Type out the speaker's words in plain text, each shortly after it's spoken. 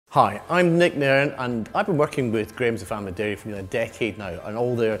Hi, I'm Nick Nairn, and I've been working with Graham's Family Dairy for nearly a decade now on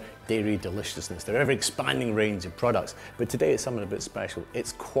all their dairy deliciousness, their ever-expanding range of products. But today it's something a bit special.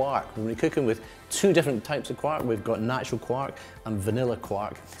 It's Quark. We're going to be cooking with two different types of Quark. We've got natural Quark and vanilla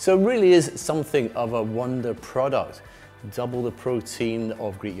Quark. So it really is something of a wonder product. Double the protein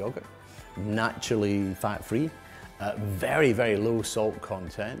of Greek yogurt, naturally fat-free, very, very low salt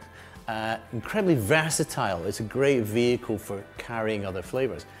content, incredibly versatile. It's a great vehicle for carrying other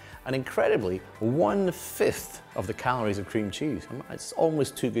flavors. And incredibly, 1/5 of the calories of cream cheese. It's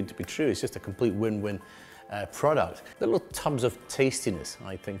almost too good to be true. It's just a complete win-win product. The little tubs of tastiness,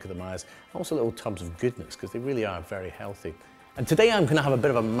 I think of them as, also little tubs of goodness, because they really are very healthy. And today I'm going to have a bit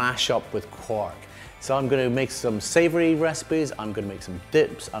of a mash-up with Quark. So I'm going to make some savory recipes, I'm going to make some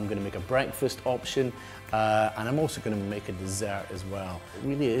dips, I'm going to make a breakfast option, and I'm also going to make a dessert as well. It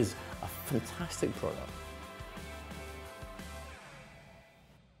really is a fantastic product.